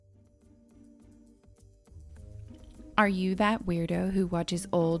Are you that weirdo who watches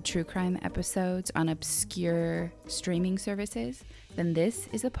old true crime episodes on obscure streaming services? Then this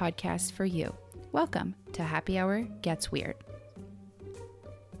is a podcast for you. Welcome to Happy Hour Gets Weird.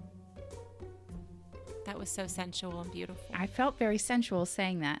 That was so sensual and beautiful. I felt very sensual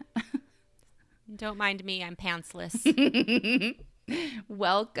saying that. Don't mind me, I'm pantsless.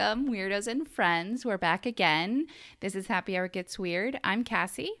 Welcome, weirdos and friends. We're back again. This is Happy Hour Gets Weird. I'm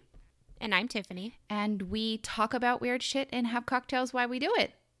Cassie. And I'm Tiffany. And we talk about weird shit and have cocktails while we do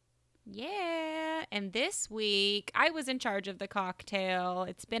it. Yeah. And this week, I was in charge of the cocktail.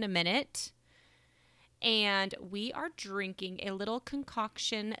 It's been a minute. And we are drinking a little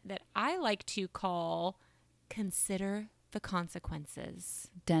concoction that I like to call Consider the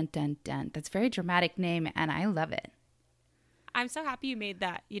Consequences. Dun, dun, dun. That's a very dramatic name, and I love it. I'm so happy you made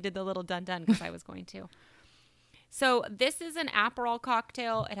that. You did the little dun dun because I was going to. So this is an Aperol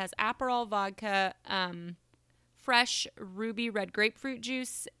cocktail. It has Aperol vodka, fresh ruby red grapefruit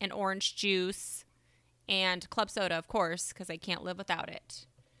juice, and orange juice, and club soda, of course, because I can't live without it.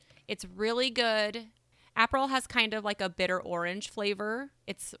 It's really good. Aperol has kind of like a bitter orange flavor.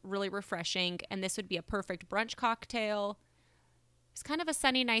 It's really refreshing, and this would be a perfect brunch cocktail. It's kind of a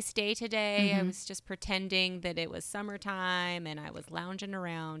sunny, nice day today. I was just pretending that it was summertime, and I was lounging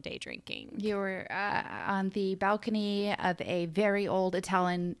around day drinking. You were on the balcony of a very old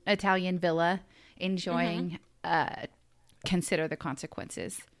Italian villa, enjoying Consider the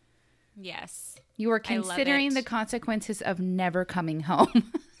Consequences. Yes. You were considering the consequences of never coming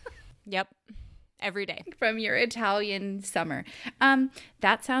home. Yep. Every day. From your Italian summer.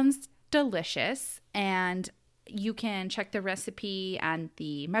 That sounds delicious, and you can check the recipe and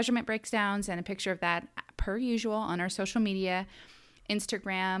the measurement breakdowns and a picture of that per usual on our social media,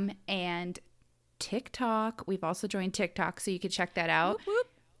 Instagram and TikTok. We've also joined TikTok, so you can check that out. Whoop, whoop.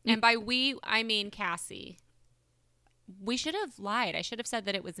 And by we, I mean Cassie. We should have lied. I should have said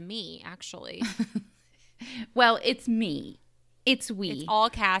that it was me, actually. Well, it's me. It's we. It's all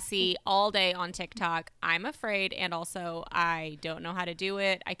Cassie all day on TikTok. I'm afraid, and also I don't know how to do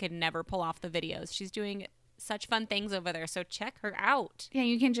it. I could never pull off the videos. She's doing such fun things over there, so check her out. Yeah,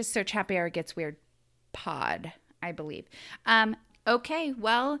 you can just search Happy Hour Gets Weird pod, I believe. Okay,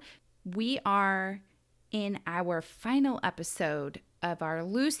 well, we are in our final episode of our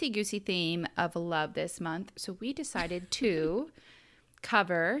loosey-goosey theme of love this month, so we decided to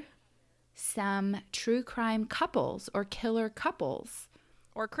cover some true crime couples or killer couples.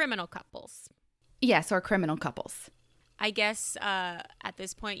 Or criminal couples. Yes, or criminal couples. I guess at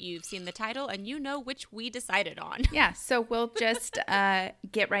this point you've seen the title and you know which we decided on. Yeah, so we'll just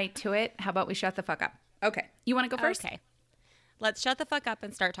get right to it. How about we shut the fuck up? Okay. You want to go first? Okay. Let's shut the fuck up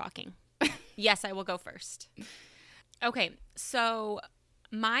and start talking. Yes, I will go first. Okay, so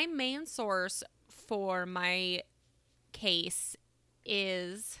my main source for my case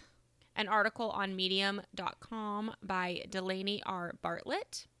is an article on medium.com by Delaney R.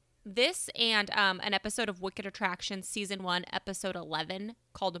 Bartlett. This and an episode of Wicked Attraction Season 1, Episode 11,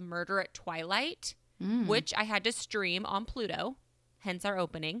 called Murder at Twilight, which I had to stream on Pluto, hence our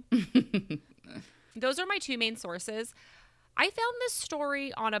opening. Those are my two main sources. I found this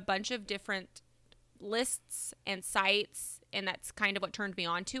story on a bunch of different lists and sites, and that's kind of what turned me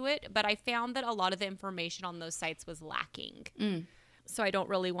on to it, but I found that a lot of the information on those sites was lacking. So I don't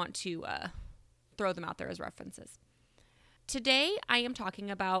really want to throw them out there as references. Today, I am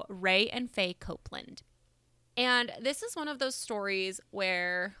talking about Ray and Faye Copeland. And this is one of those stories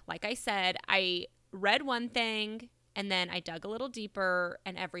where, like I said, I read one thing and then I dug a little deeper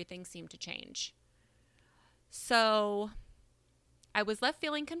and everything seemed to change. So I was left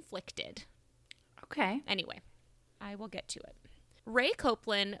feeling conflicted. Okay. Anyway, I will get to it. Ray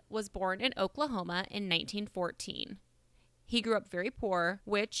Copeland was born in Oklahoma in 1914. He grew up very poor,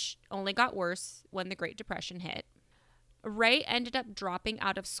 which only got worse when the Great Depression hit. Ray ended up dropping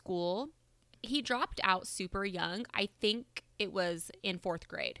out of school. He dropped out super young. I think it was in 4th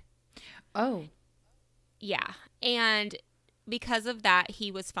grade. Oh. Yeah. And because of that,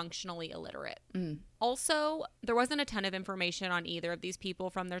 he was functionally illiterate. Also, there wasn't a ton of information on either of these people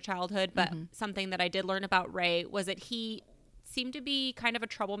from their childhood, but something that I did learn about Ray was that he seemed to be kind of a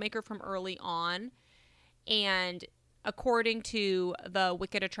troublemaker from early on. And according to the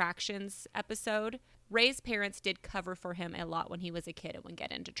Wicked Attractions episode, Ray's parents did cover for him a lot when he was a kid and would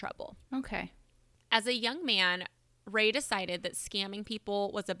get into trouble. Okay. As a young man, Ray decided that scamming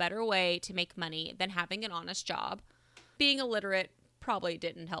people was a better way to make money than having an honest job. Being illiterate probably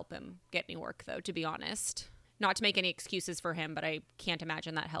didn't help him get any work, though, to be honest. Not to make any excuses for him, but I can't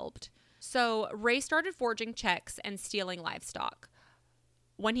imagine that helped. So Ray started forging checks and stealing livestock.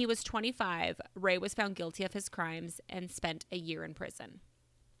 When he was 25, Ray was found guilty of his crimes and spent a year in prison.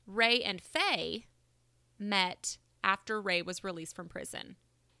 Ray and Faye met after Ray was released from prison.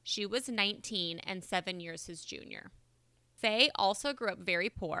 She was 19 and 7 years his junior. Faye also grew up very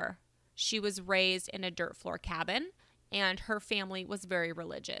poor. She was raised in a dirt floor cabin, and her family was very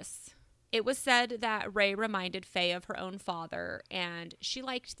religious. It was said that Ray reminded Faye of her own father, and she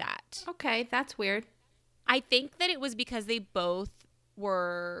liked that. Okay, that's weird. I think that it was because they both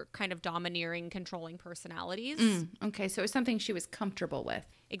were kind of domineering, controlling personalities. Okay, so it was something she was comfortable with.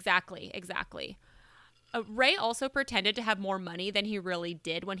 Exactly. Ray also pretended to have more money than he really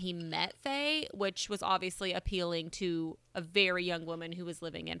did when he met Faye, which was obviously appealing to a very young woman who was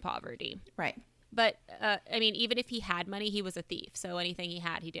living in poverty. Right. But, even if he had money, he was a thief. So anything he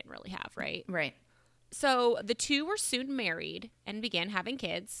had, he didn't really have, right? Right. So the two were soon married and began having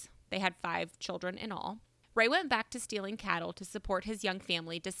kids. They had 5 children in all. Ray went back to stealing cattle to support his young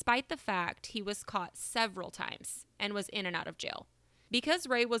family, despite the fact he was caught several times and was in and out of jail. Because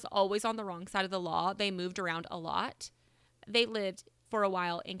Ray was always on the wrong side of the law, they moved around a lot. They lived for a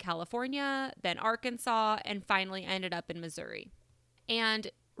while in California, then Arkansas, and finally ended up in Missouri.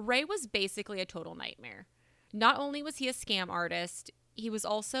 And Ray was basically a total nightmare. Not only was he a scam artist, he was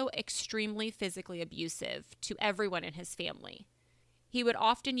also extremely physically abusive to everyone in his family. He would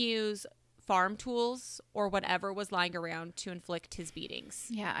often use farm tools or whatever was lying around to inflict his beatings.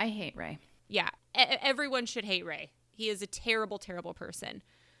 Yeah, I hate Ray. Yeah, everyone should hate Ray. He is a terrible, terrible person.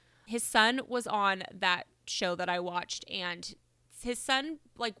 His son was on that show that I watched, and his son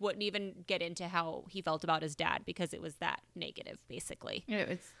wouldn't even get into how he felt about his dad because it was that negative, basically. It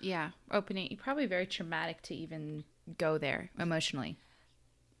was, opening, probably very traumatic to even go there emotionally.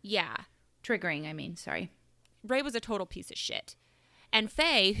 Yeah. Triggering, sorry. Ray was a total piece of shit. And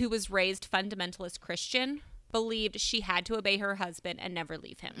Faye, who was raised fundamentalist Christian, believed she had to obey her husband and never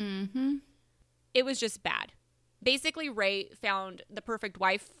leave him. Mm-hmm. It was just bad. Basically, Ray found the perfect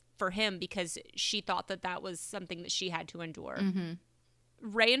wife for him because she thought that was something that she had to endure. Mm-hmm.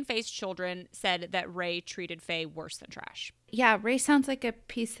 Ray and Faye's children said that Ray treated Faye worse than trash. Yeah, Ray sounds like a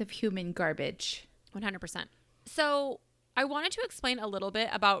piece of human garbage. 100%. So I wanted to explain a little bit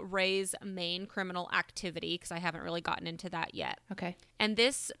about Ray's main criminal activity because I haven't really gotten into that yet. Okay. And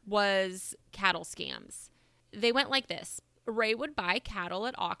this was cattle scams. They went like this. Ray would buy cattle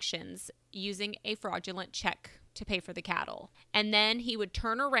at auctions using a fraudulent check to pay for the cattle. And then he would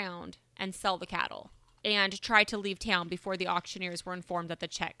turn around and sell the cattle and try to leave town before the auctioneers were informed that the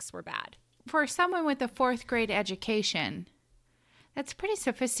checks were bad. For someone with a 4th grade education, that's pretty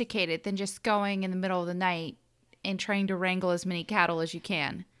sophisticated than just going in the middle of the night and trying to wrangle as many cattle as you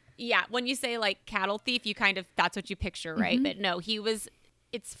can. Yeah, when you say cattle thief, you that's what you picture, right? Mm-hmm. But no,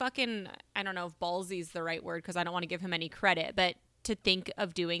 it's fucking, I don't know if ballsy is the right word because I don't want to give him any credit, but to think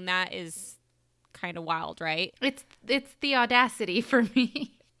of doing that is kind of wild, right? It's the audacity for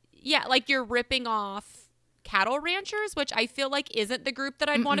me. Yeah, you're ripping off cattle ranchers, which I feel like isn't the group that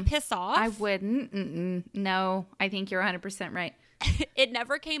I'd want to piss off. I wouldn't. No, I think you're 100% right. It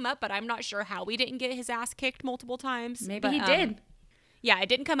never came up, but I'm not sure how he didn't get his ass kicked multiple times. Maybe he did. Yeah, it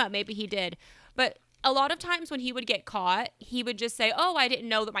didn't come up. Maybe he did. But a lot of times when he would get caught, he would just say, oh, I didn't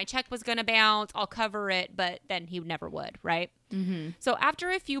know that my check was going to bounce. I'll cover it. But then he never would, right? Mm-hmm. So after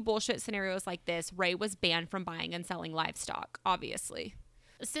a few bullshit scenarios like this, Ray was banned from buying and selling livestock, obviously.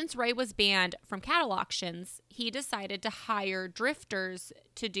 Since Ray was banned from cattle auctions, he decided to hire drifters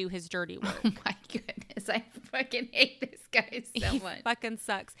to do his dirty work. Oh my goodness, I fucking hate this guy so much. He fucking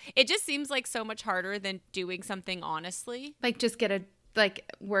sucks. It just seems like so much harder than doing something honestly. Just get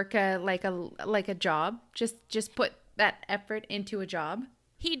work a job. Just put that effort into a job.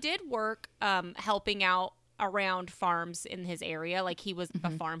 He did work helping out around farms in his area. He was a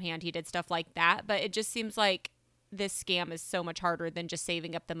farmhand. He did stuff like that. But it just seems like this scam is so much harder than just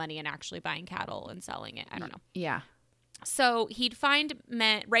saving up the money and actually buying cattle and selling it. I don't know. Yeah. So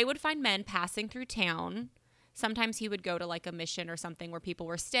Ray would find men passing through town. Sometimes he would go to a mission or something where people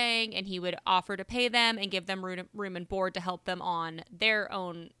were staying, and he would offer to pay them and give them room and board to help them on their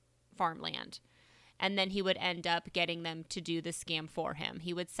own farmland. And then he would end up getting them to do the scam for him.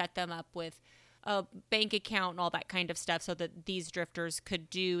 He would set them up with a bank account and all that kind of stuff so that these drifters could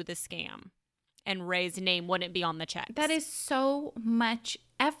do the scam. And Ray's name wouldn't be on the checks. That is so much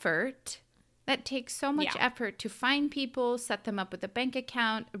effort. That takes so much effort to find people, set them up with a bank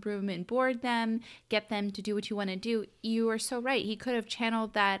account, room and board them, get them to do what you want to do. You are so right. He could have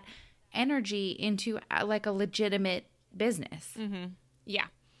channeled that energy into a legitimate business. Mm-hmm. Yeah.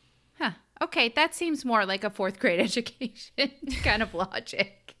 Huh. Okay, that seems more like a 4th grade education kind of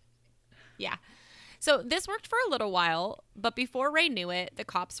logic. Yeah. So this worked for a little while, but before Ray knew it, the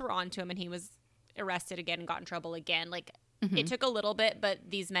cops were onto him and he was arrested again and got in trouble again. Like, it took a little bit, but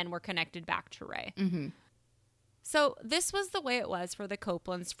these men were connected back to Ray. Mm-hmm. So this was the way it was for the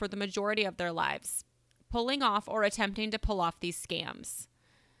Copelands for the majority of their lives, pulling off or attempting to pull off these scams.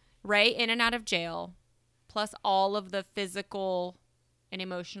 Ray in and out of jail, plus all of the physical and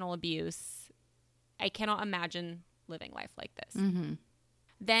emotional abuse. I cannot imagine living life like this. Mm-hmm.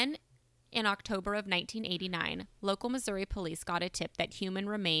 Then, in October of 1989, local Missouri police got a tip that human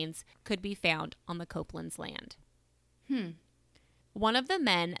remains could be found on the Copelands' land. One of the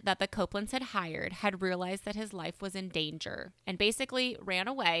men that the Copelands had hired had realized that his life was in danger and basically ran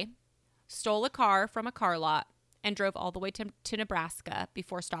away, stole a car from a car lot, and drove all the way to Nebraska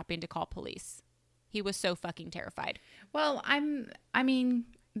before stopping to call police. He was so fucking terrified. Well, I mean,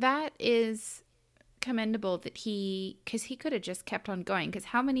 that is commendable that because he could have just kept on going. Because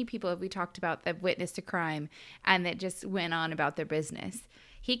how many people have we talked about that witnessed a crime and that just went on about their business?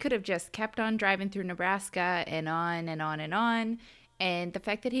 He could have just kept on driving through Nebraska and on and on and on. And the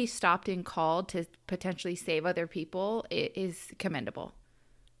fact that he stopped and called to potentially save other people is commendable.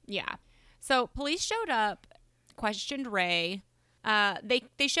 Yeah. So police showed up, questioned Ray.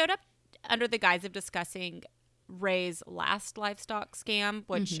 They showed up under the guise of discussing Ray's last livestock scam,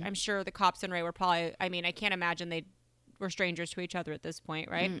 which I'm sure the cops and Ray were probably, I mean, I can't imagine they were strangers to each other at this point,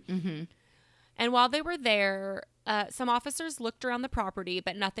 right? Mm-hmm. And while they were there, some officers looked around the property,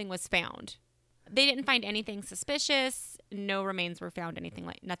 but nothing was found. They didn't find anything suspicious. No remains were found,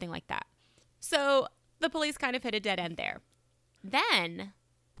 nothing like that. So the police kind of hit a dead end there. Then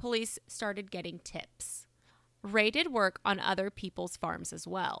police started getting tips. Ray did work on other people's farms as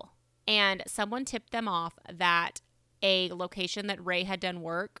well. And someone tipped them off that a location that Ray had done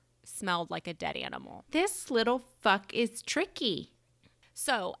work smelled like a dead animal. This little fuck is tricky.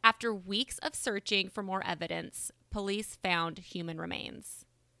 So after weeks of searching for more evidence, police found human remains.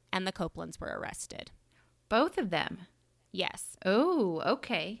 And the Copelands were arrested. Both of them? Yes. Oh,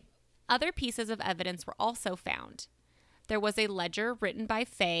 okay. Other pieces of evidence were also found. There was a ledger written by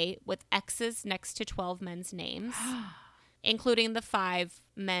Faye with X's next to 12 men's names, including the 5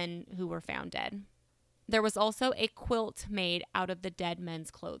 men who were found dead. There was also a quilt made out of the dead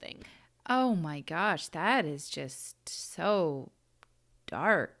men's clothing. Oh my gosh, that is just so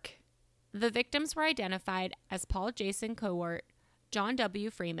dark. The victims were identified as Paul Jason Cowart, John W.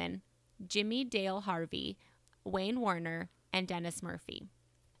 Freeman, Jimmy Dale Harvey, Wayne Warner, and Dennis Murphy.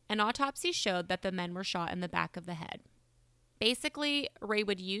 An autopsy showed that the men were shot in the back of the head. Basically, Ray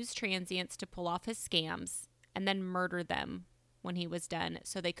would use transients to pull off his scams and then murder them when he was done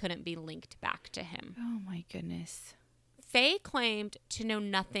so they couldn't be linked back to him. Oh my goodness. Faye claimed to know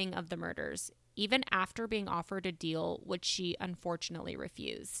nothing of the murders, even after being offered a deal, which she unfortunately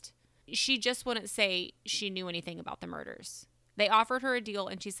refused. She just wouldn't say she knew anything about the murders. They offered her a deal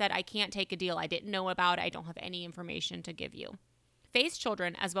and she said, I can't take a deal. I didn't know about it. I don't have any information to give you. Faye's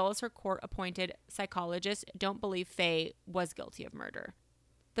children, as well as her court-appointed psychologist, don't believe Faye was guilty of murder.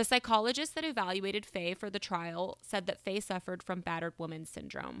 The psychologist that evaluated Faye for the trial said that Faye suffered from battered woman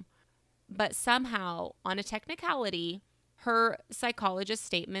syndrome. But somehow, on a technicality, her psychologist's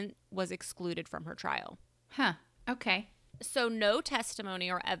statement was excluded from her trial. Huh. Okay. So no testimony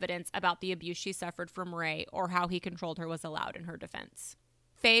or evidence about the abuse she suffered from Ray or how he controlled her was allowed in her defense.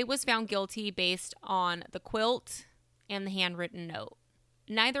 Faye was found guilty based on the quilt and the handwritten note,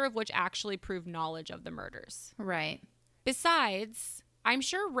 neither of which actually proved knowledge of the murders. Right. Besides, I'm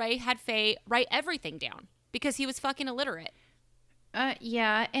sure Ray had Faye write everything down because he was fucking illiterate.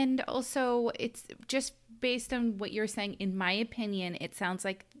 Yeah, and also it's just based on what you're saying, in my opinion, it sounds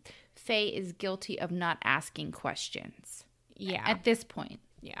like Faye is guilty of not asking questions. Yeah. At this point.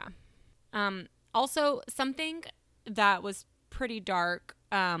 Yeah. Also, something that was pretty dark,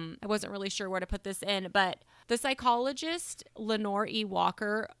 I wasn't really sure where to put this in, but the psychologist, Lenore E.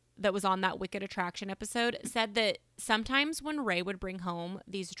 Walker, that was on that Wicked Attraction episode, said that sometimes when Ray would bring home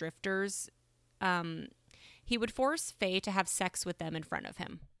these drifters, he would force Faye to have sex with them in front of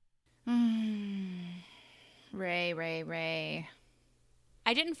him. Ray.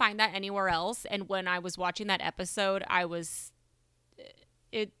 I didn't find that anywhere else, and when I was watching that episode,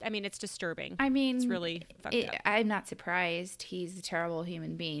 it's disturbing. I mean, it's really fucked up. I'm not surprised. He's a terrible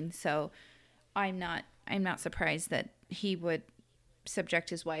human being, so I'm not surprised that he would subject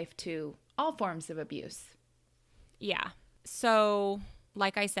his wife to all forms of abuse. Yeah. So,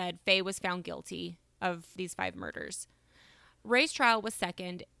 like I said, Faye was found guilty of these 5 murders. Ray's trial was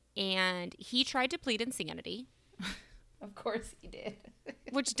second, and he tried to plead insanity. Of course he did.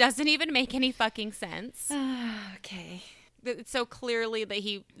 Which doesn't even make any fucking sense. Okay. it's so clearly that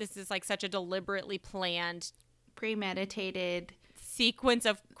this is like such a deliberately planned premeditated sequence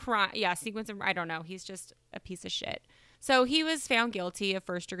of crime. Yeah, sequence of, I don't know. He's just a piece of shit. So he was found guilty of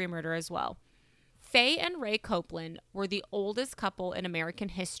first-degree murder as well. Faye and Ray Copeland were the oldest couple in American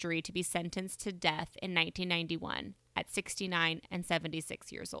history to be sentenced to death in 1991 at 69 and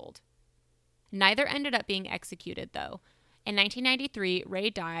 76 years old. Neither ended up being executed, though. In 1993, Ray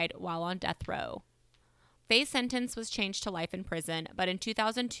died while on death row. Faye's sentence was changed to life in prison, but in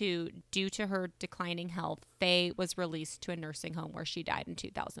 2002, due to her declining health, Faye was released to a nursing home where she died in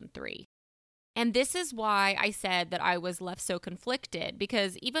 2003. And this is why I said that I was left so conflicted,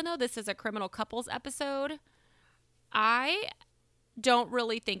 because even though this is a criminal couples episode, I don't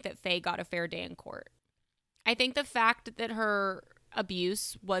really think that Faye got a fair day in court. I think the fact that her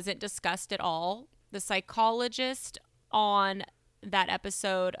abuse wasn't discussed at all, the psychologist on that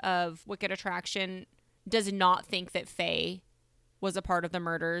episode of Wicked Attraction does not think that Faye was a part of the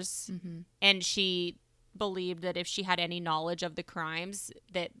murders. Mm-hmm. And she believed that if she had any knowledge of the crimes,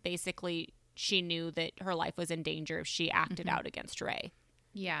 that basically she knew that her life was in danger if she acted out against Ray.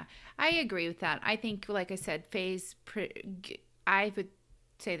 Yeah, I agree with that. I think, like I said, Faye's, I would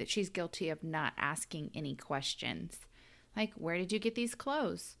say that she's guilty of not asking any questions. Like, where did you get these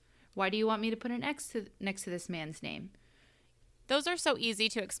clothes? Why do you want me to put an X next to this man's name? Those are so easy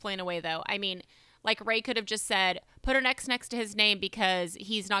to explain away, though. I mean, like Ray could have just said, put an X next to his name because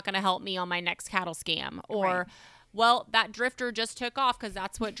he's not going to help me on my next cattle scam. Or, right. Well, that drifter just took off because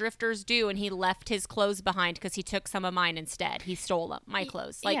that's what drifters do, and he left his clothes behind because he took some of mine instead. He stole my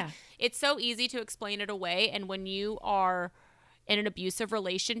clothes. Like, It's so easy to explain it away, and when you are in an abusive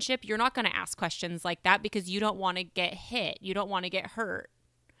relationship, you're not going to ask questions like that because you don't want to get hit. You don't want to get hurt.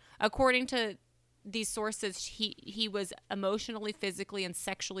 According to these sources, he was emotionally, physically, and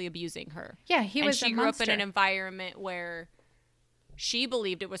sexually abusing her. Yeah, he was a monster. And she grew up in an environment where she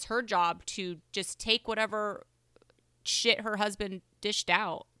believed it was her job to just take whatever shit her husband dished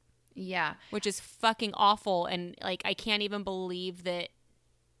out. Yeah. Which is fucking awful. And, like, I can't even believe that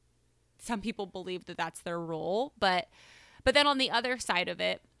some people believe that that's their role. But then on the other side of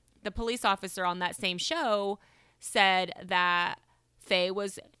it, the police officer on that same show said that Faye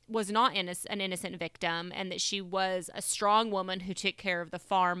was not an innocent victim, and that she was a strong woman who took care of the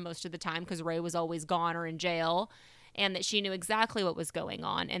farm most of the time because Ray was always gone or in jail, and that she knew exactly what was going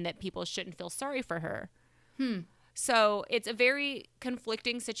on and that people shouldn't feel sorry for her. So it's a very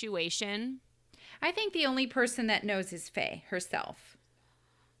conflicting situation. I think the only person that knows is Faye herself.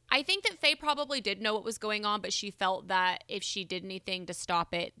 I think that Faye probably did know what was going on, but she felt that if she did anything to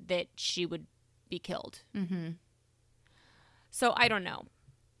stop it, that she would be killed. Mm-hmm. So I don't know.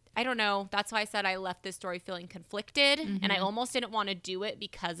 That's why I said I left this story feeling conflicted. Mm-hmm. And I almost didn't want to do it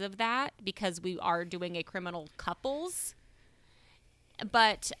because of that, because we are doing a criminal couples.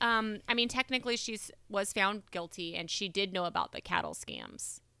 But, I mean, technically she was found guilty and she did know about the cattle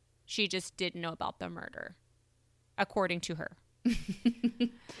scams. She just didn't know about the murder, according to her.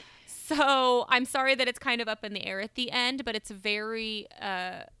 So I'm sorry that it's kind of up in the air at the end, but it's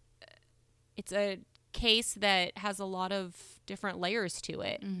it's a case that has a lot of different layers to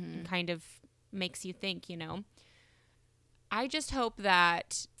it and kind of makes you think, you know. I just hope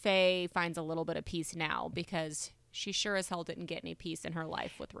that Faye finds a little bit of peace now, because she sure as hell didn't get any peace in her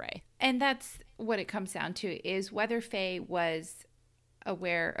life with Ray. And that's what it comes down to, is whether Faye was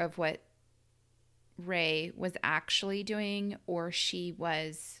aware of what Ray was actually doing or she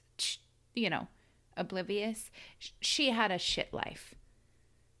was, you know, oblivious. She had a shit life.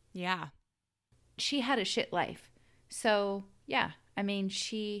 Yeah. She had a shit life. So, yeah, I mean,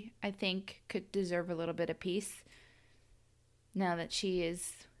 she, I think, could deserve a little bit of peace now that she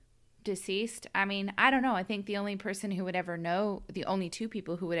is deceased. I mean, I don't know. I think the only person who would ever know, the only two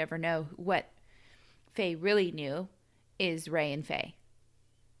people who would ever know what Faye really knew is Ray and Faye.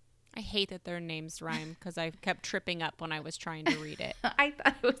 I hate that their names rhyme because I kept tripping up when I was trying to read it. I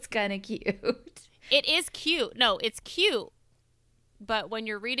thought it was kind of cute. It is cute. No, it's cute. But when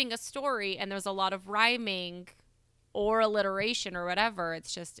you're reading a story and there's a lot of rhyming or alliteration or whatever,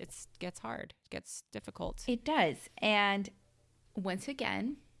 it gets hard. It gets difficult. It does. And once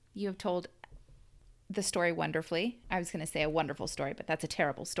again, you have told the story wonderfully. I was going to say a wonderful story, but that's a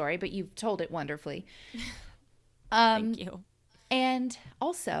terrible story. But you've told it wonderfully. Thank you. And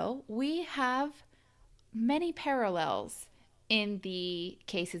also, we have many parallels in the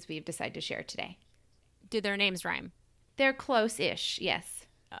cases we've decided to share today. Do their names rhyme? They're close-ish, yes.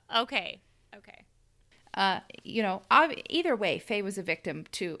 Okay. You know, either way, Faye was a victim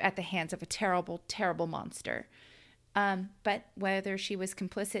at the hands of a terrible, terrible monster. But whether she was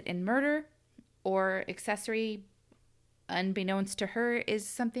complicit in murder or accessory unbeknownst to her, is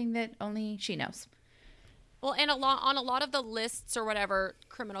something that only she knows. Well, and on a lot of the lists or whatever,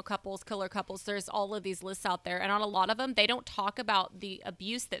 criminal couples, killer couples, there's all of these lists out there. And on a lot of them, they don't talk about the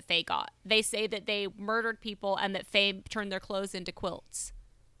abuse that Faye got. They say that they murdered people and that Faye turned their clothes into quilts.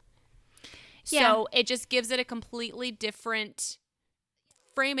 Yeah. So it just gives it a completely different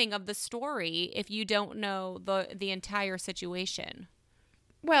framing of the story if you don't know the entire situation.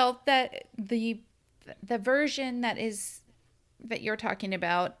 Well, that the version that you're talking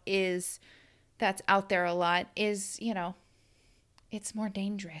about is... that's out there a lot is, it's more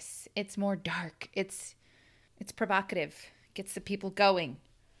dangerous. It's more dark. It's provocative. Gets the people going.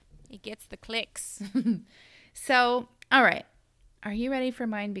 It gets the clicks. So, all right. Are you ready for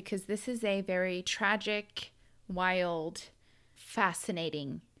mine? Because this is a very tragic, wild,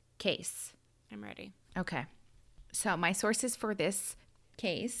 fascinating case. I'm ready. Okay. So my sources for this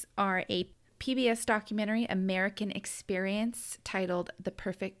case are a PBS documentary, American Experience, titled The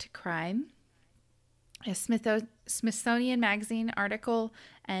Perfect Crime, a Smithsonian Magazine article,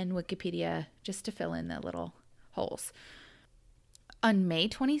 and Wikipedia, just to fill in the little holes. On May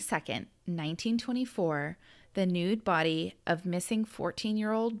 22nd, 1924, the nude body of missing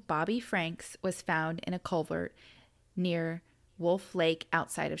 14-year-old Bobby Franks was found in a culvert near Wolf Lake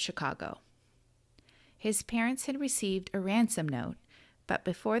outside of Chicago. His parents had received a ransom note, but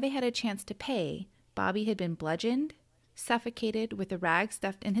before they had a chance to pay, Bobby had been bludgeoned, suffocated with a rag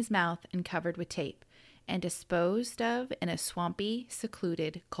stuffed in his mouth and covered with tape, and disposed of in a swampy,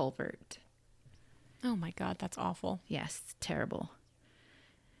 secluded culvert. Oh my God, that's awful. Yes, it's terrible.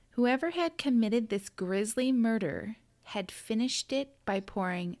 Whoever had committed this grisly murder had finished it by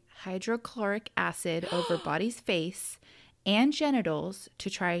pouring hydrochloric acid over Bobby's face and genitals to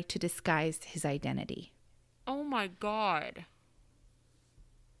try to disguise his identity. Oh my God.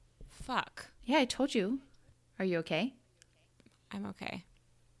 Fuck. Yeah, I told you. Are you okay? I'm okay.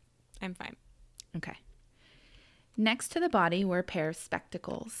 I'm fine. Okay. Next to the body were a pair of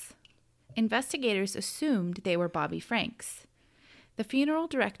spectacles. Investigators assumed they were Bobby Franks. The funeral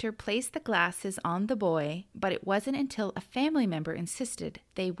director placed the glasses on the boy, but it wasn't until a family member insisted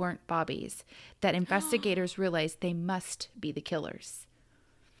they weren't Bobby's that investigators realized they must be the killers.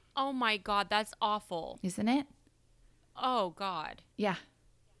 Oh my God, that's awful. Isn't it? Oh God. Yeah.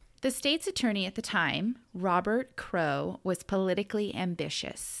 The state's attorney at the time, Robert Crowe, was politically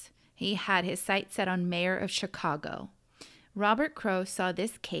ambitious. He had his sights set on mayor of Chicago. Robert Crowe saw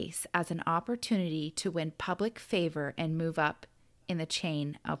this case as an opportunity to win public favor and move up in the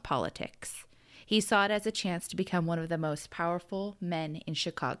chain of politics. He saw it as a chance to become one of the most powerful men in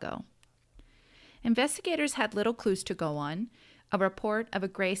Chicago. Investigators had little clues to go on: a report of a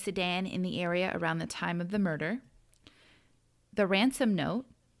gray sedan in the area around the time of the murder, the ransom note,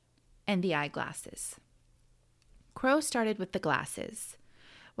 and the eyeglasses. Crowe started with the glasses.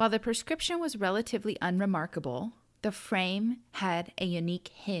 While the prescription was relatively unremarkable, the frame had a unique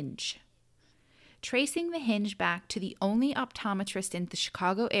hinge. Tracing the hinge back to the only optometrist in the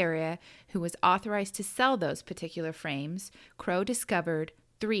Chicago area who was authorized to sell those particular frames, Crowe discovered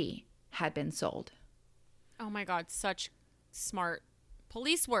 3 had been sold. Oh my God, such smart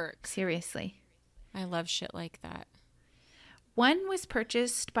police work. Seriously. I love shit like that. One was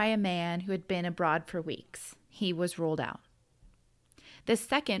purchased by a man who had been abroad for weeks. He was ruled out. The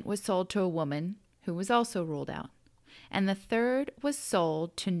second was sold to a woman who was also ruled out. And the third was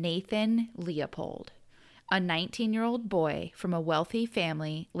sold to Nathan Leopold, a 19-year-old boy from a wealthy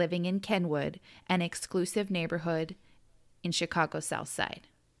family living in Kenwood, an exclusive neighborhood in Chicago's South Side.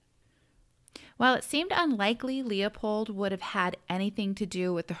 While it seemed unlikely Leopold would have had anything to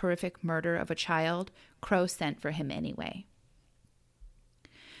do with the horrific murder of a child, Crowe sent for him anyway.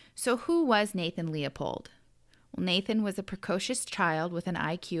 So who was Nathan Leopold? Well, Nathan was a precocious child with an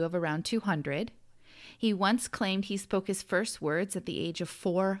IQ of around 200. He once claimed he spoke his first words at the age of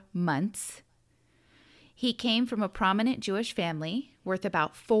 4 months. He came from a prominent Jewish family worth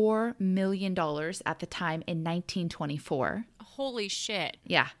about $4 million at the time in 1924. Holy shit.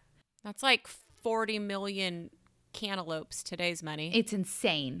 Yeah. That's like 40 million cantaloupes today's money. It's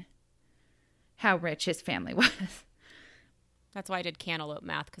insane how rich his family was. That's why I did cantaloupe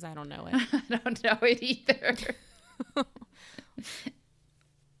math, because I don't know it. I don't know it either.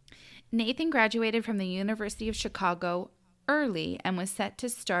 Nathan graduated from the University of Chicago early and was set to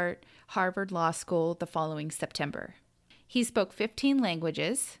start Harvard Law School the following September. He spoke 15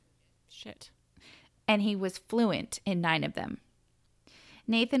 languages. Shit. And he was fluent in 9 of them.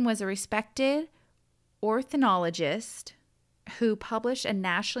 Nathan was a respected ornithologist who published a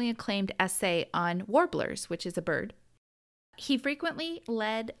nationally acclaimed essay on warblers, which is a bird. He frequently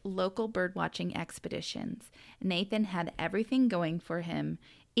led local birdwatching expeditions. Nathan had everything going for him.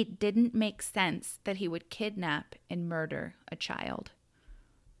 It didn't make sense that he would kidnap and murder a child.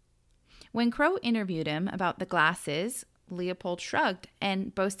 When Crow interviewed him about the glasses, Leopold shrugged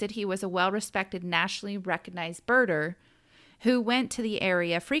and boasted he was a well-respected, nationally recognized birder who went to the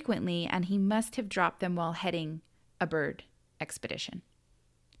area frequently, and he must have dropped them while heading a bird expedition.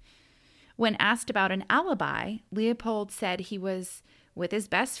 When asked about an alibi, Leopold said he was with his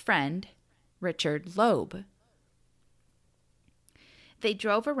best friend, Richard Loeb. They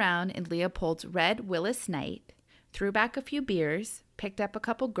drove around in Leopold's red Willys Knight, threw back a few beers, picked up a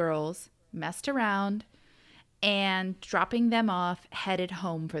couple girls, messed around, and dropping them off, headed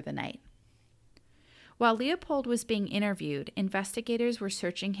home for the night. While Leopold was being interviewed, investigators were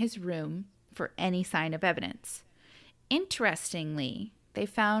searching his room for any sign of evidence. Interestingly, they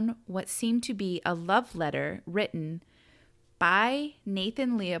found what seemed to be a love letter written by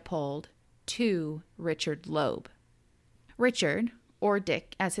Nathan Leopold to Richard Loeb. Richard, or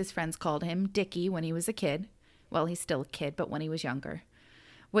Dick as his friends called him, Dickie when he was a kid, well, he's still a kid, but when he was younger,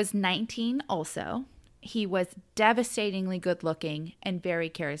 was 19 also. He was devastatingly good looking and very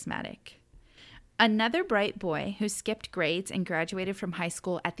charismatic. Another bright boy who skipped grades and graduated from high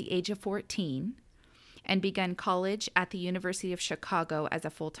school at the age of 14 and began college at the University of Chicago as a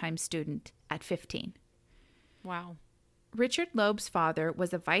full-time student at 15. Wow. Richard Loeb's father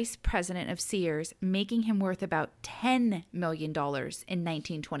was a vice president of Sears, making him worth about $10 million in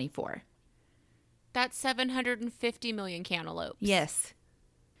 1924. That's 750 million cantaloupes. Yes.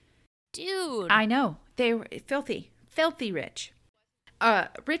 Dude. I know. They were filthy rich.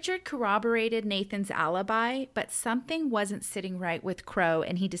 Richard corroborated Nathan's alibi, but something wasn't sitting right with Crow,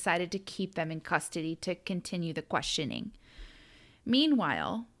 and he decided to keep them in custody to continue the questioning.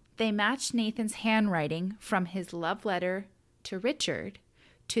 Meanwhile, they matched Nathan's handwriting from his love letter to Richard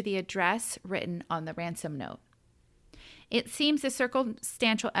to the address written on the ransom note. It seems the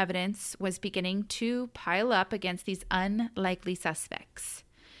circumstantial evidence was beginning to pile up against these unlikely suspects.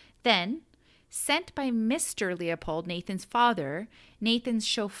 Then, sent by Mr. Leopold, Nathan's father, Nathan's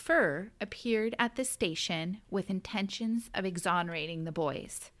chauffeur appeared at the station with intentions of exonerating the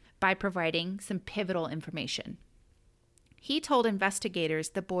boys by providing some pivotal information. He told investigators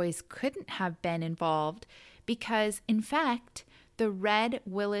the boys couldn't have been involved because, in fact, the red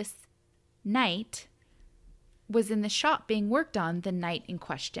Willys Knight was in the shop being worked on the night in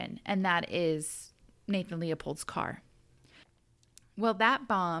question, and that is Nathan Leopold's car. Well, that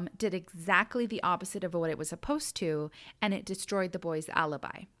bomb did exactly the opposite of what it was supposed to, and it destroyed the boys'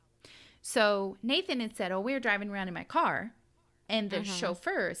 alibi. So Nathan had said, we were driving around in my car. And the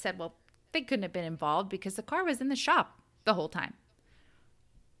chauffeur said, well, they couldn't have been involved because the car was in the shop the whole time.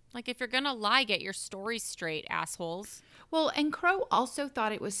 Like, if you're going to lie, get your story straight, assholes. Well, and Crow also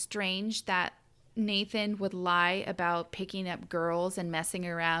thought it was strange that Nathan would lie about picking up girls and messing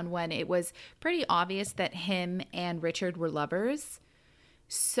around when it was pretty obvious that him and Richard were lovers.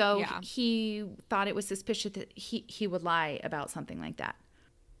 So he thought it was suspicious that he would lie about something like that.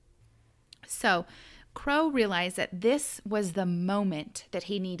 So Crow realized that this was the moment that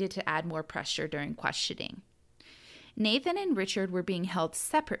he needed to add more pressure during questioning. Nathan and Richard were being held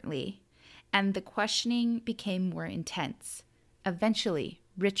separately, and the questioning became more intense. Eventually,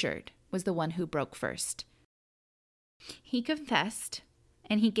 Richard was the one who broke first. He confessed,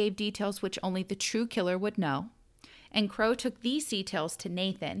 and he gave details which only the true killer would know. And Crow took these details to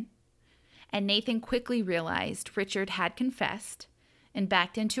Nathan, and Nathan quickly realized Richard had confessed, and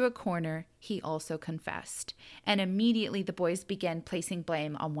backed into a corner, he also confessed. And immediately the boys began placing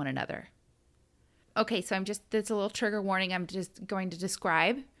blame on one another. Okay, so there's a little trigger warning. I'm just going to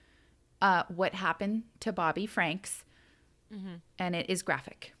describe what happened to Bobby Franks, and it is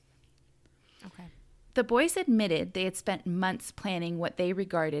graphic. Okay. The boys admitted they had spent months planning what they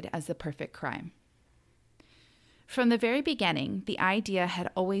regarded as the perfect crime. From the very beginning, the idea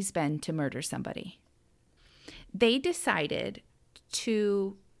had always been to murder somebody. They decided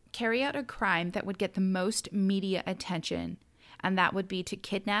to carry out a crime that would get the most media attention, and that would be to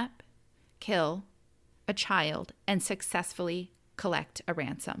kidnap, kill a child, and successfully collect a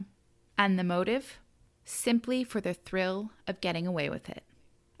ransom. And the motive? Simply for the thrill of getting away with it.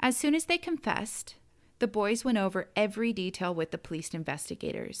 As soon as they confessed, the boys went over every detail with the police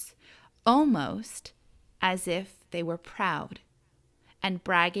investigators, almost as if they were proud and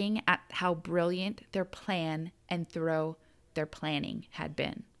bragging at how brilliant their plan and thorough their planning had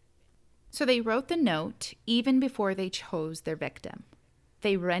been. So they wrote the note even before they chose their victim.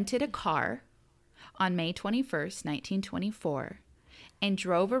 They rented a car on May 21st, 1924, and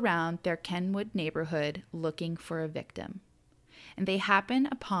drove around their Kenwood neighborhood looking for a victim. and they happen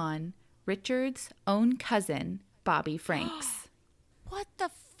upon Richard's own cousin, Bobby Franks. What the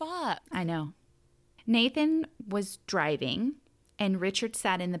fuck? I know. Nathan was driving, and Richard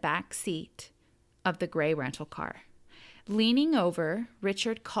sat in the back seat of the gray rental car. Leaning over,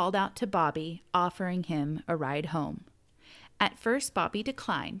 Richard called out to Bobby, offering him a ride home. At first, Bobby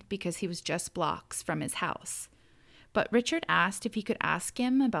declined because he was just blocks from his house. But Richard asked if he could ask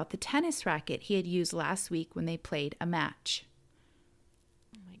him about the tennis racket he had used last week when they played a match.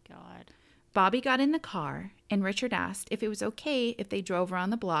 Oh my God. Bobby got in the car, and Richard asked if it was okay if they drove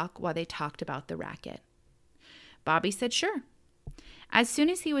around the block while they talked about the racket. Bobby said sure. As soon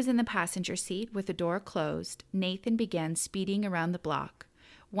as he was in the passenger seat with the door closed, Nathan began speeding around the block.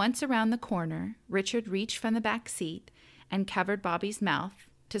 Once around the corner, Richard reached from the back seat and covered Bobby's mouth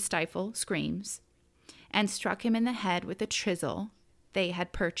to stifle screams, and struck him in the head with a chisel they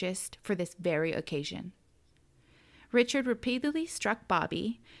had purchased for this very occasion. Richard repeatedly struck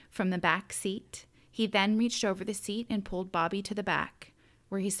Bobby from the back seat. He then reached over the seat and pulled Bobby to the back,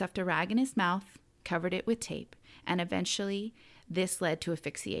 where he stuffed a rag in his mouth, covered it with tape, and eventually this led to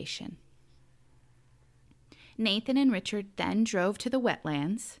asphyxiation. Nathan and Richard then drove to the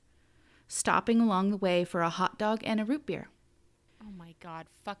wetlands, stopping along the way for a hot dog and a root beer. Oh my God.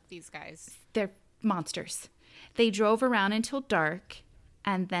 Fuck these guys. They're monsters. They drove around until dark,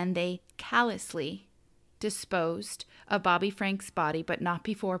 and then they callously disposed of Bobby Franks' body, but not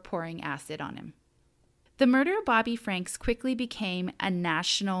before pouring acid on him. The murder of Bobby Franks quickly became a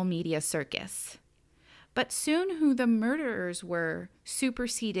national media circus. But soon who the murderers were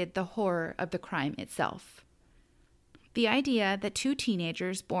superseded the horror of the crime itself. The idea that two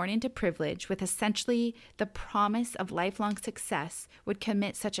teenagers born into privilege with essentially the promise of lifelong success would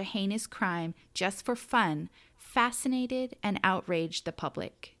commit such a heinous crime just for fun fascinated and outraged the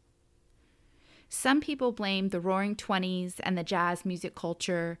public. Some people blamed the Roaring Twenties and the jazz music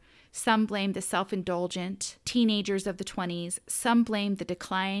culture. Some blamed the self-indulgent teenagers of the 20s. Some blamed the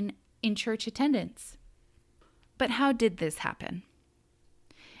decline in church attendance. But how did this happen?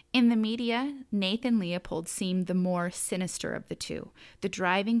 In the media, Nathan Leopold seemed the more sinister of the two, the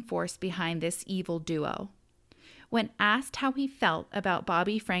driving force behind this evil duo. When asked how he felt about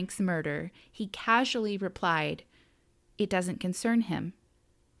Bobby Franks' murder, he casually replied, "It doesn't concern him."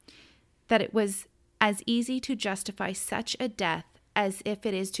 That it was as easy to justify such a death as if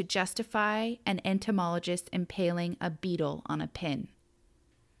it is to justify an entomologist impaling a beetle on a pin.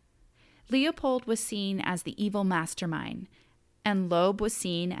 Leopold was seen as the evil mastermind, and Loeb was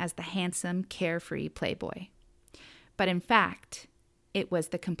seen as the handsome, carefree playboy. But in fact, it was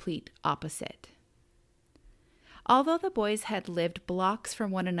the complete opposite. Although the boys had lived blocks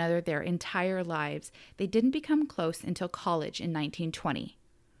from one another their entire lives, they didn't become close until college in 1920.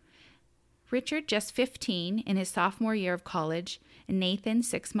 Richard, just 15 in his sophomore year of college, and Nathan,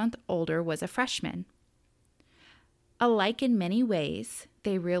 6 months older, was a freshman. Alike in many ways,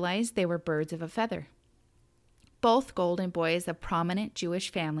 they realized they were birds of a feather. Both golden boys of prominent Jewish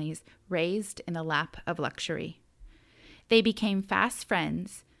families raised in the lap of luxury. They became fast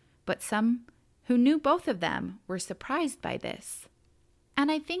friends, but some who knew both of them were surprised by this.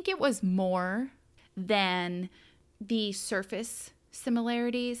 And I think it was more than the surface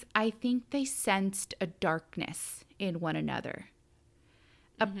similarities. I think they sensed a darkness in one another,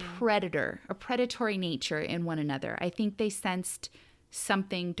 a predatory nature in one another. I think they sensed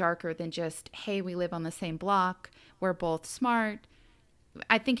something darker than just, hey, we live on the same block, we're both smart.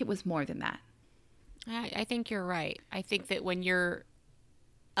 I think it was more than that. I think you're right. I think that when you're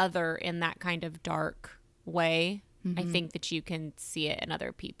other in that kind of dark way, I think that you can see it in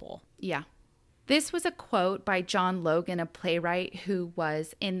other people. Yeah. This was a quote by John Logan, a playwright who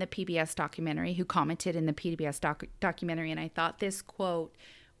was in the PBS documentary, who commented in the PBS documentary, and I thought this quote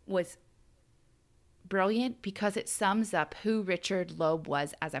was brilliant because it sums up who Richard Loeb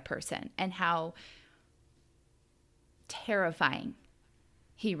was as a person and how terrifying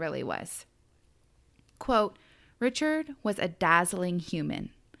he really was. Quote, "Richard was a dazzling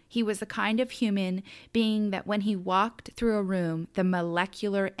human. He was the kind of human being that when he walked through a room, the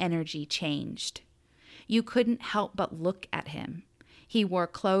molecular energy changed. You couldn't help but look at him. He wore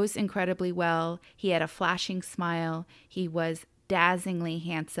clothes incredibly well. He had a flashing smile. He was dazzlingly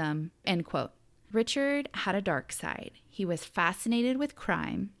handsome." End quote. Richard had a dark side. He was fascinated with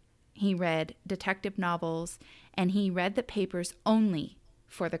crime. He read detective novels, and he read the papers only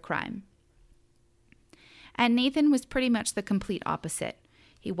for the crime. And Nathan was pretty much the complete opposite.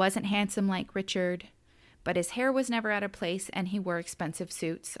 He wasn't handsome like Richard, but his hair was never out of place, and he wore expensive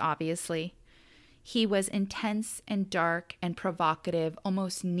suits, obviously. He was intense and dark and provocative,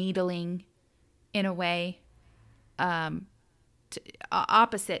 almost needling in a way.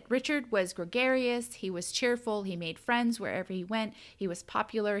 opposite. Richard was gregarious. He was cheerful. He made friends wherever he went. He was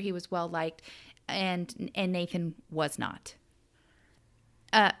popular. He was well liked, and Nathan was not.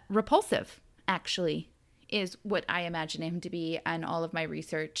 Repulsive, actually, is what I imagine him to be. And all of my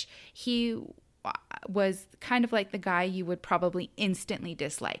research, he was kind of like the guy you would probably instantly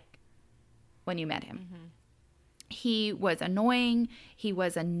dislike when you met him. Mm-hmm. He was annoying. He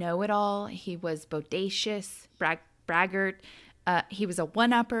was a know-it-all. He was bodacious, braggart. He was a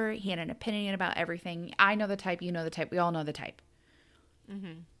one-upper. He had an opinion about everything. I know the type. You know the type. We all know the type.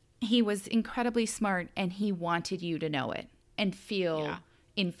 Mm-hmm. He was incredibly smart, and he wanted you to know it and feel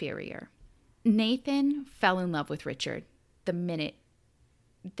inferior. Nathan fell in love with Richard the minute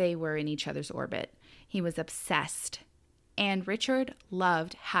they were in each other's orbit. He was obsessed, and Richard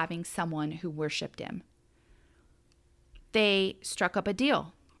loved having someone who worshipped him. They struck up a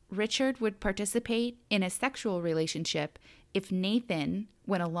deal. Richard would participate in a sexual relationship if Nathan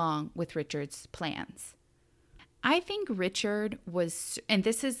went along with Richard's plans. I think Richard was, and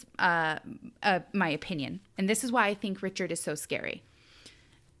this is my opinion, and this is why I think Richard is so scary.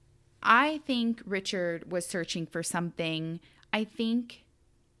 I think Richard was searching for something. I think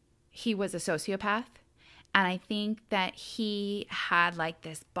he was a sociopath, and I think that he had like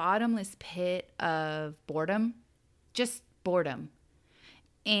this bottomless pit of boredom, just boredom.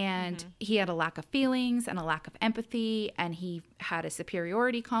 And he had a lack of feelings and a lack of empathy, and he had a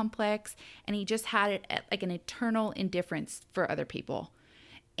superiority complex, and he just had it like an eternal indifference for other people.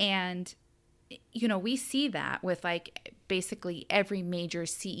 And, you know, we see that with like basically every major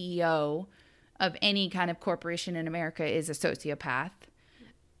CEO of any kind of corporation in America is a sociopath.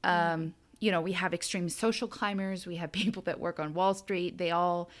 You know, we have extreme social climbers. We have people that work on Wall Street. They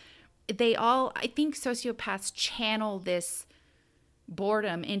all, I think sociopaths channel this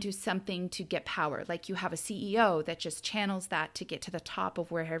boredom into something to get power. Like you have a CEO that just channels that to get to the top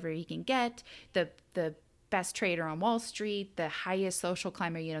of wherever he can get. The best trader on Wall Street, the highest social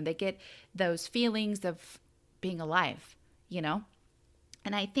climber, you know, they get those feelings of being alive, you know?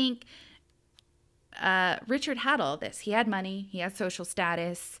 And I think Richard had all this. He had money. He had social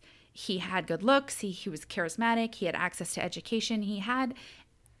status. He had good looks. He was charismatic. He had access to education. He had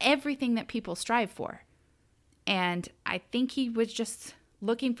everything that people strive for. And I think he was just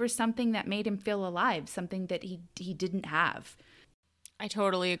looking for something that made him feel alive, something that he didn't have. I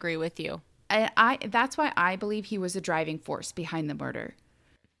totally agree with you. I that's why I believe he was a driving force behind the murder.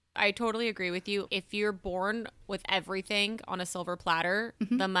 I totally agree with you. If you're born with everything on a silver platter,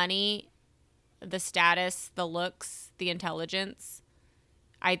 the money, the status, the looks, the intelligence,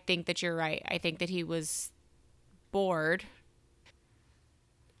 I think that you're right. I think that he was bored.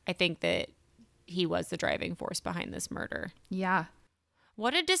 I think that he was the driving force behind this murder. Yeah.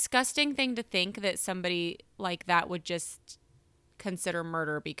 What a disgusting thing to think that somebody like that would just consider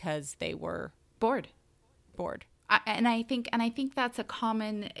murder because they were bored. And I think that's a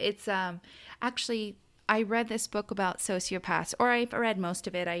common, it's actually, I read this book about sociopaths, or I've read most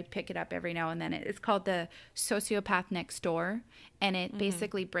of it. I pick it up every now and then. It's called The Sociopath Next Door. And it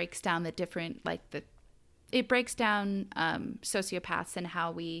basically breaks down the different, it breaks down sociopaths and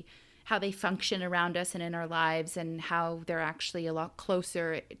how they function around us and in our lives, and how they're actually a lot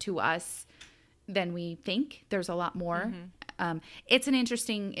closer to us than we think. There's a lot more. It's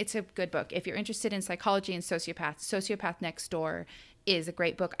a good book. If you're interested in psychology and Sociopath Next Door is a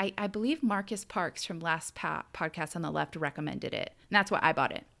great book. I believe Marcus Parks from last podcast on the left recommended it. And that's why I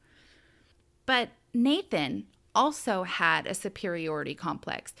bought it. But Nathan also had a superiority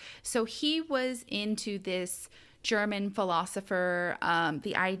complex. So he was into this German philosopher,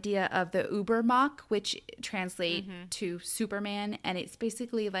 the idea of the Übermacht, which translate to Superman. And it's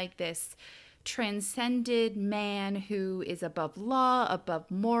basically like this transcended man who is above law, above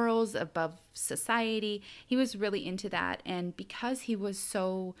morals, above society. He was really into that. And because he was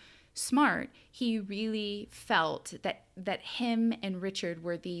so smart, he really felt that him and Richard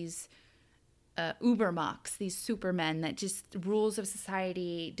were these Übermachts, these supermen that just rules of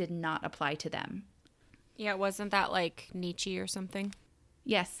society did not apply to them. Yeah, wasn't that like Nietzsche or something?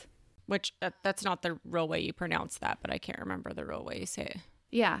 Yes. Which, that's not the real way you pronounce that, but I can't remember the real way you say it.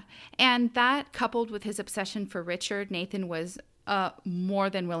 Yeah. And that, coupled with his obsession for Richard, Nathan was more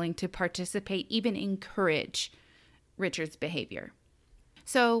than willing to participate, even encourage Richard's behavior.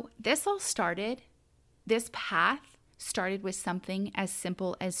 So this path started with something as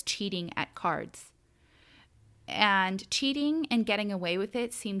simple as cheating at cards. And cheating and getting away with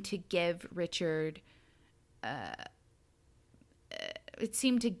it seemed to give Richard... it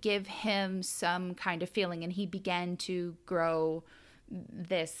seemed to give him some kind of feeling, and he began to grow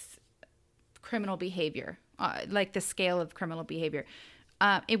this criminal behavior like the scale of criminal behavior.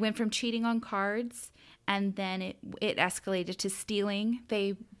 It went from cheating on cards, and then it escalated to stealing.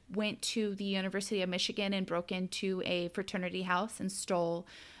 They went to the University of Michigan and broke into a fraternity house and stole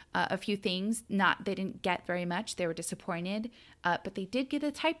a few things. They didn't get very much. They were disappointed, but they did get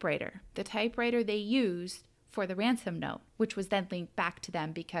a typewriter. The typewriter they used for the ransom note, which was then linked back to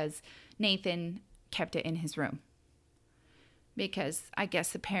them because Nathan kept it in his room. Because I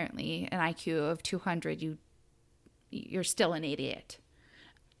guess apparently an IQ of 200, you're still an idiot.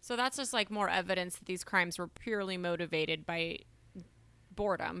 So that's just like more evidence that these crimes were purely motivated by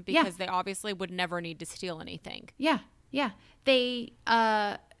boredom, because they obviously would never need to steal anything. Yeah. They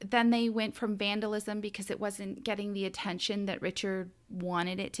then they went from vandalism because it wasn't getting the attention that Richard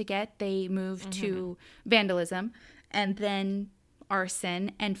wanted it to get. They moved to vandalism and then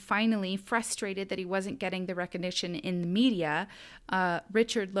arson, and finally, frustrated that he wasn't getting the recognition in the media,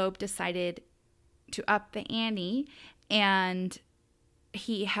 Richard Loeb decided to up the ante, and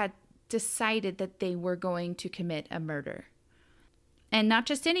he had decided that they were going to commit a murder. And not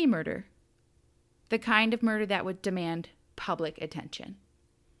just any murder, the kind of murder that would demand public attention.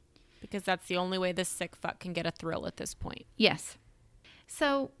 Because that's the only way this sick fuck can get a thrill at this point. Yes.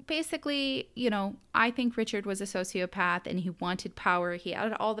 So basically, I think Richard was a sociopath and he wanted power. He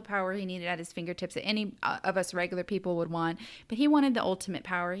had all the power he needed at his fingertips that any of us regular people would want. But he wanted the ultimate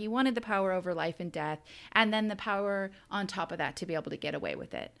power. He wanted the power over life and death. And then the power on top of that to be able to get away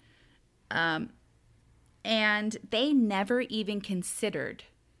with it. And they never even considered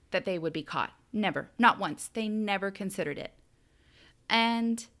that they would be caught. Never. Not once. They never considered it.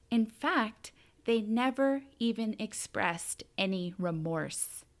 And in fact, they never even expressed any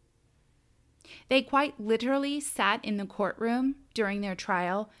remorse. They quite literally sat in the courtroom during their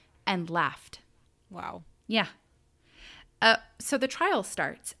trial and laughed. Wow. Yeah. So the trial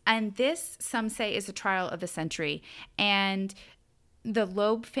starts, and this, some say, is a trial of the century. And the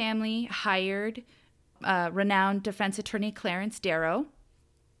Loeb family hired renowned defense attorney Clarence Darrow.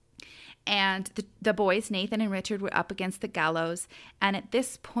 And the boys, Nathan and Richard, were up against the gallows. And at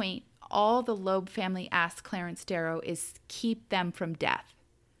this point, all the Loeb family asked Clarence Darrow is keep them from death.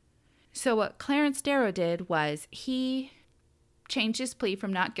 So what Clarence Darrow did was he changed his plea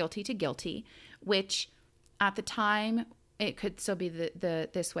from not guilty to guilty, which at the time, it could still be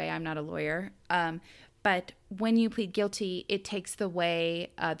this way. I'm not a lawyer. But when you plead guilty, it takes the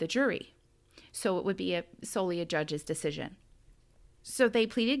way the jury. So it would be solely a judge's decision. So they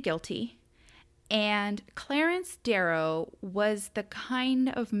pleaded guilty. And Clarence Darrow was the kind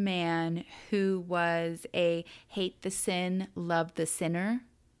of man who was a hate the sin, love the sinner.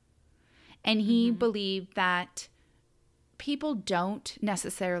 And he believed that people don't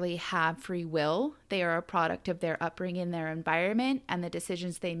necessarily have free will. They are a product of their upbringing, their environment, and the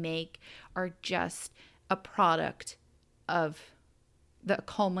decisions they make are just a product of the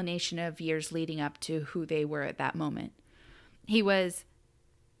culmination of years leading up to who they were at that moment. He was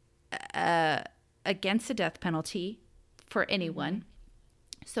against the death penalty for anyone.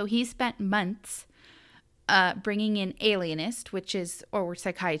 So he spent months bringing in alienists, or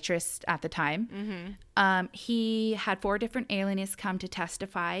psychiatrists at the time. He had 4 different alienists come to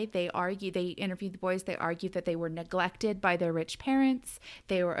testify. They interviewed the boys. They argued that they were neglected by their rich parents.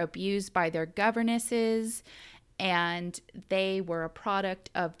 They were abused by their governesses. And they were a product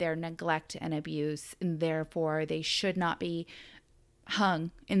of their neglect and abuse. And therefore, they should not be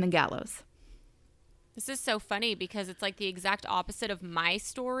hung in the gallows. This is so funny because it's like the exact opposite of my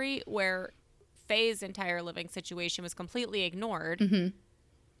story, where Faye's entire living situation was completely ignored.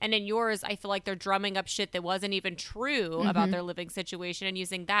 And in yours, I feel like they're drumming up shit that wasn't even true about their living situation and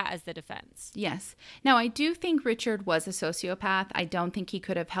using that as the defense. Yes. Now, I do think Richard was a sociopath. I don't think he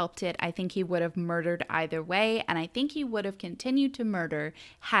could have helped it. I think he would have murdered either way. And I think he would have continued to murder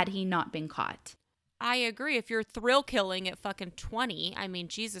had he not been caught. I agree. If you're thrill killing at fucking 20, I mean,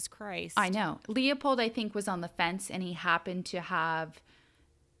 Jesus Christ. I know. Leopold, I think, was on the fence, and he happened to have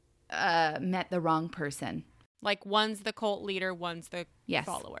met the wrong person. Like, one's the cult leader, one's the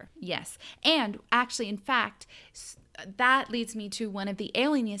follower. Yes. And actually, in fact, that leads me to one of the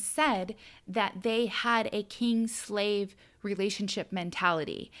alienists said that they had a king-slave relationship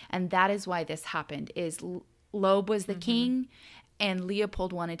mentality. And that is why this happened, is Loeb was the king, and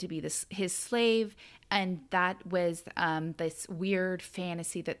Leopold wanted to be his slave. And that was this weird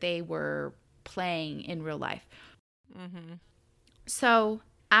fantasy that they were playing in real life. So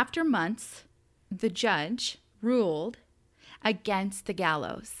after months, the judge ruled against the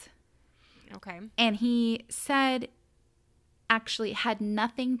gallows. Okay. And he said actually had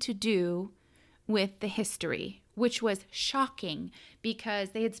nothing to do with the history which was shocking because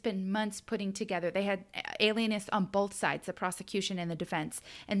they had spent months putting together. They had alienists on both sides, the prosecution and the defense,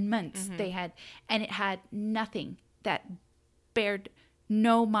 and months they had, and it had nothing that bared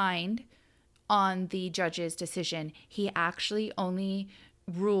no mind on the judge's decision. He actually only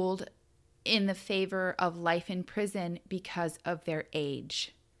ruled in the favor of life in prison because of their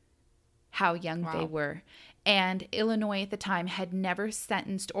age, how young they were. And Illinois at the time had never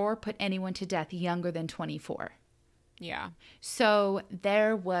sentenced or put anyone to death younger than 24. Yeah. So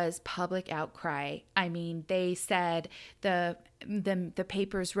there was public outcry. I mean, they said the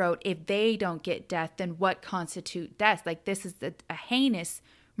papers wrote, if they don't get death, then what constitutes death? Like, this is a heinous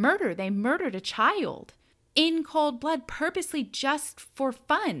murder. They murdered a child in cold blood, purposely, just for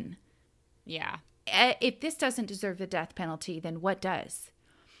fun. Yeah. If this doesn't deserve the death penalty, then what does?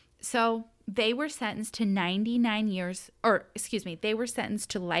 So they were sentenced to 99 years, they were sentenced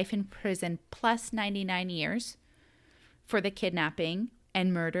to life in prison plus 99 years for the kidnapping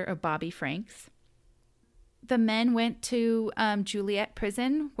and murder of Bobby Franks. The men went to Juliet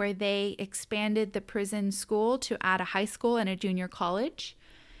Prison, where they expanded the prison school to add a high school and a junior college.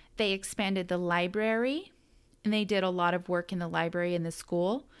 They expanded the library, and they did a lot of work in the library and the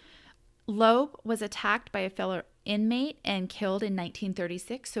school. Loeb was attacked by a fellow inmate and killed in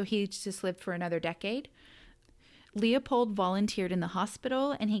 1936, so he just lived for another decade. Leopold volunteered in the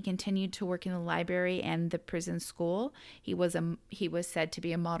hospital, and he continued to work in the library and the prison school. He was said to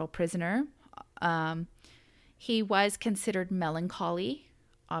be a model prisoner. He was considered melancholy,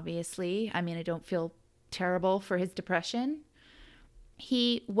 obviously. I mean, I don't feel terrible for his depression.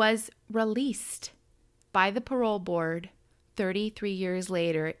 He was released by the parole board 33 years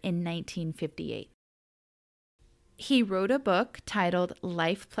later in 1958. He wrote a book titled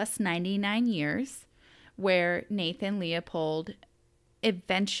Life Plus 99 Years, where Nathan Leopold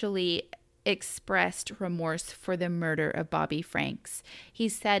eventually expressed remorse for the murder of Bobby Franks. He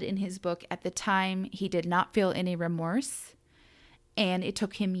said in his book, at the time, he did not feel any remorse, and it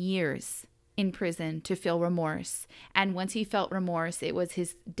took him years in prison to feel remorse. And once he felt remorse, it was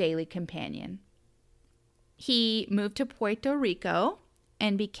his daily companion. He moved to Puerto Rico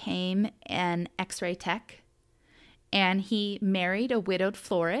and became an X-ray tech. And he married a widowed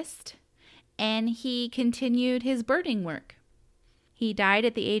florist. And he continued his birding work. He died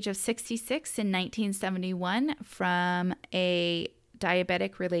at the age of 66 in 1971 from a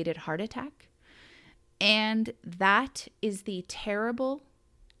diabetic-related heart attack. And that is the terrible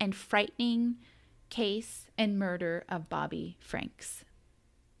and frightening case and murder of Bobby Franks.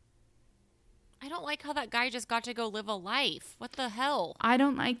 I don't like how that guy just got to go live a life. What the hell? I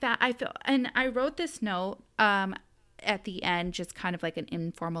don't like that. I wrote this note at the end, just kind of like an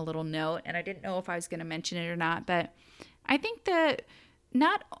informal little note, and I didn't know if I was going to mention it or not, but I think that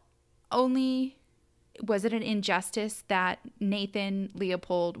not only was it an injustice that Nathan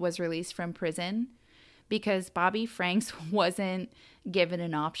Leopold was released from prison, because Bobby Franks wasn't given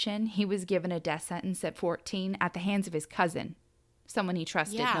an option. He was given a death sentence at 14 at the hands of his cousin, someone he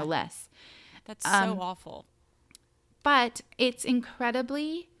trusted, no less. That's so awful. But it's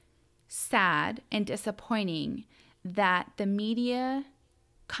incredibly sad and disappointing that the media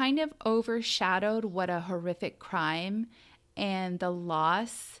kind of overshadowed what a horrific crime and the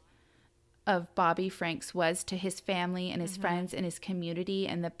loss of Bobby Franks was to his family and his friends and his community,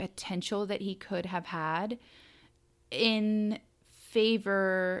 and the potential that he could have had, in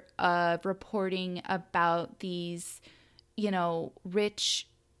favor of reporting about these, rich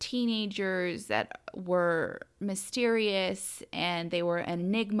teenagers that were mysterious and they were an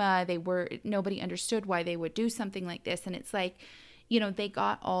enigma. Nobody understood why they would do something like this. And it's like, they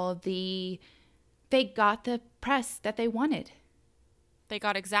got the press that they wanted. They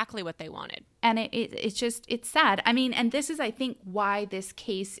got exactly what they wanted. And it's sad. I mean, and this is, I think, why this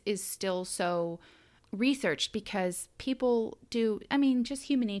case is still so researched, because people just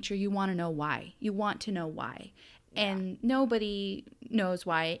human nature, you want to know why. You want to know why. Yeah. And nobody knows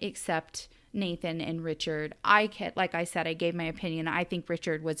why except Nathan and Richard. Like I said, I gave my opinion. I think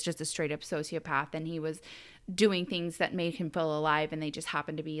Richard was just a straight up sociopath, and he was doing things that made him feel alive, and they just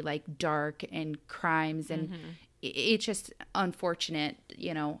happened to be like dark and crimes, and it's just unfortunate.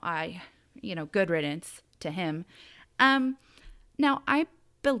 Good riddance to him. Now, I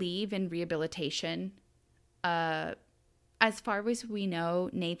believe in rehabilitation. As far as we know,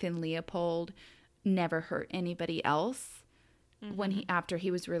 Nathan Leopold never hurt anybody else after he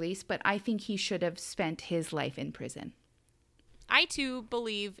was released, but I think he should have spent his life in prison. I too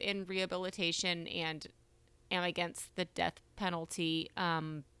believe in rehabilitation and am against the death penalty.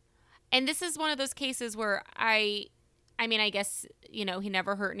 And this is one of those cases where I I mean, I guess, he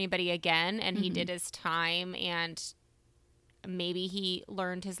never hurt anybody again, and he did his time, and maybe he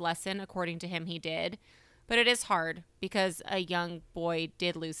learned his lesson. According to him, he did. But it is hard because a young boy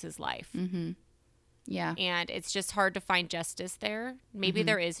did lose his life. Mm-hmm. Yeah. And it's just hard to find justice there. Maybe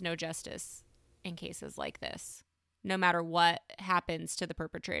there is no justice in cases like this, no matter what happens to the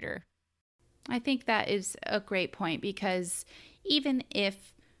perpetrator. I think that is a great point, because even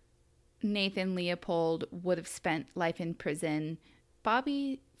if Nathan Leopold would have spent life in prison,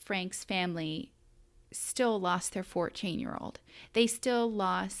 Bobby Frank's family still lost their 14-year-old. They still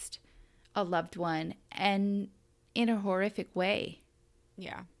lost a loved one, and in a horrific way.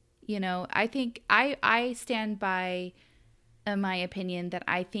 Yeah. I think I stand by my opinion that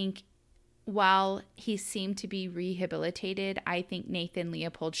I think while he seemed to be rehabilitated, I think Nathan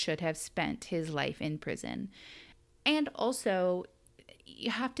Leopold should have spent his life in prison. And also,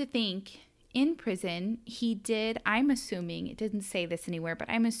 you have to think, in prison, he did, I'm assuming, it didn't say this anywhere, but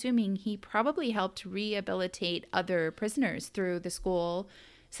I'm assuming he probably helped rehabilitate other prisoners through the school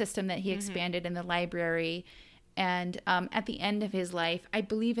system that he expanded in the library. And at the end of his life, I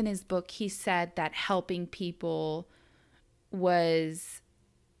believe in his book, he said that helping people was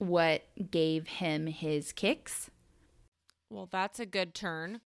what gave him his kicks. Well, that's a good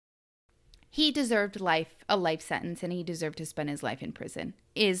turn. He deserved a life sentence, and he deserved to spend his life in prison,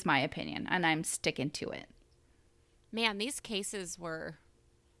 is my opinion, and I'm sticking to it. Man, these cases were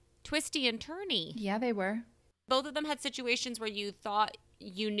twisty and turny. Yeah, they were. Both of them had situations where you thought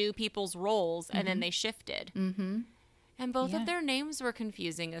you knew people's roles, and then they shifted. Mm-hmm. And both of their names were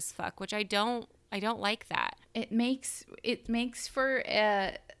confusing as fuck, which I don't like that. It makes for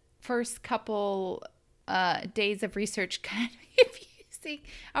first couple days of research kind of confusing.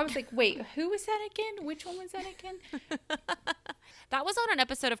 I was like, wait, who was that again? Which one was that again? That was on an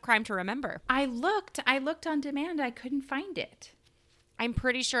episode of Crime to Remember. I looked on demand. I couldn't find it. I'm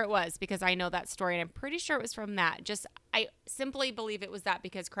pretty sure it was, because I know that story, and I'm pretty sure it was from that. I simply believe it was that,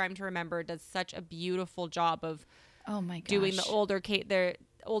 because Crime to Remember does such a beautiful job of doing the their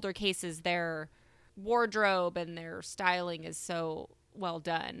older cases. Their wardrobe and their styling is so well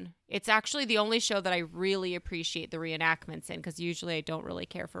done. It's actually the only show that I really appreciate the reenactments in, because usually I don't really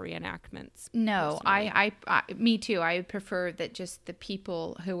care for reenactments. No, I me too. I prefer that just the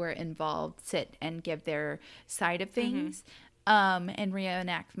people who are involved sit and give their side of things. And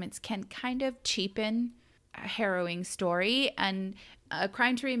reenactments can kind of cheapen a harrowing story. And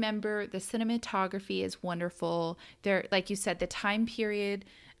Crime to Remember, the cinematography is wonderful. There, like you said, the time period,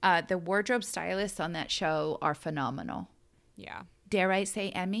 the wardrobe stylists on that show are phenomenal. Yeah. Dare I say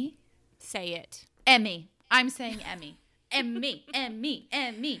Emmy? Say it. Emmy. I'm saying Emmy.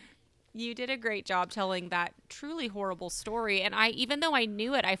 Emmy. You did a great job telling that truly horrible story. And even though I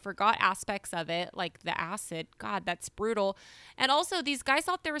knew it, I forgot aspects of it, like the acid. God, that's brutal. And also, these guys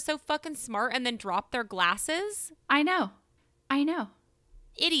thought they were so fucking smart and then dropped their glasses. I know.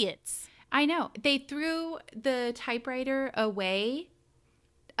 Idiots. I know. They threw the typewriter away,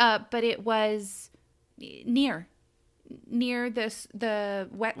 but it was near the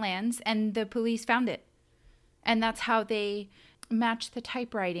wetlands, and the police found it. And that's how they matched the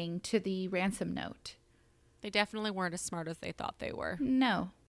typewriting to the ransom note. They definitely weren't as smart as they thought they were.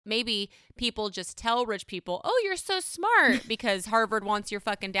 No. Maybe people just tell rich people, oh, you're so smart, because Harvard wants your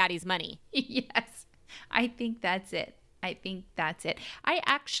fucking daddy's money. Yes. I think that's it. I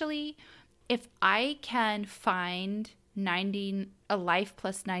actually, if I can find a Life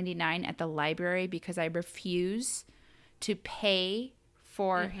Plus 99 at the library, because I refuse to pay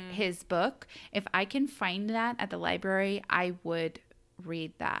for his book, if I can find that at the library, I would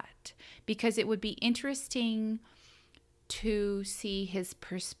read that, because it would be interesting to see his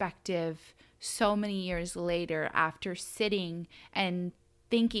perspective so many years later, after sitting and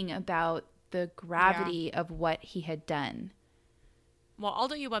thinking about the gravity of what he had done. Well, I'll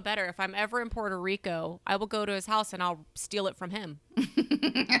do you one better. If I'm ever in Puerto Rico, I will go to his house and I'll steal it from him.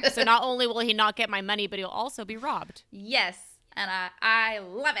 So not only will he not get my money, but he'll also be robbed. Yes. And I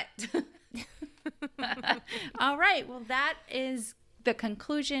love it. All right. Well, that is the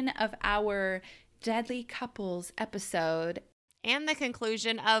conclusion of our Deadly Couples episode. And the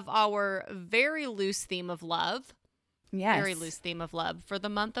conclusion of our very loose theme of love. Yes. Very loose theme of love for the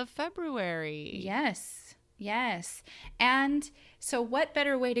month of February. Yes. And so what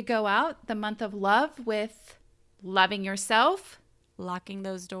better way to go out the month of love with loving yourself, locking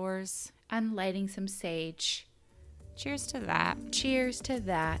those doors, and lighting some sage. Cheers to that. Cheers to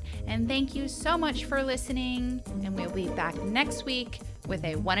that. And thank you so much for listening. And we'll be back next week with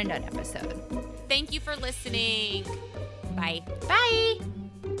a one and done episode. Thank you for listening. Bye. Bye.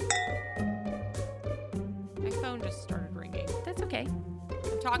 My phone just started ringing.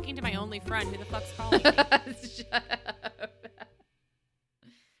 talking to my only friend. Who the fuck's calling me? Shut up.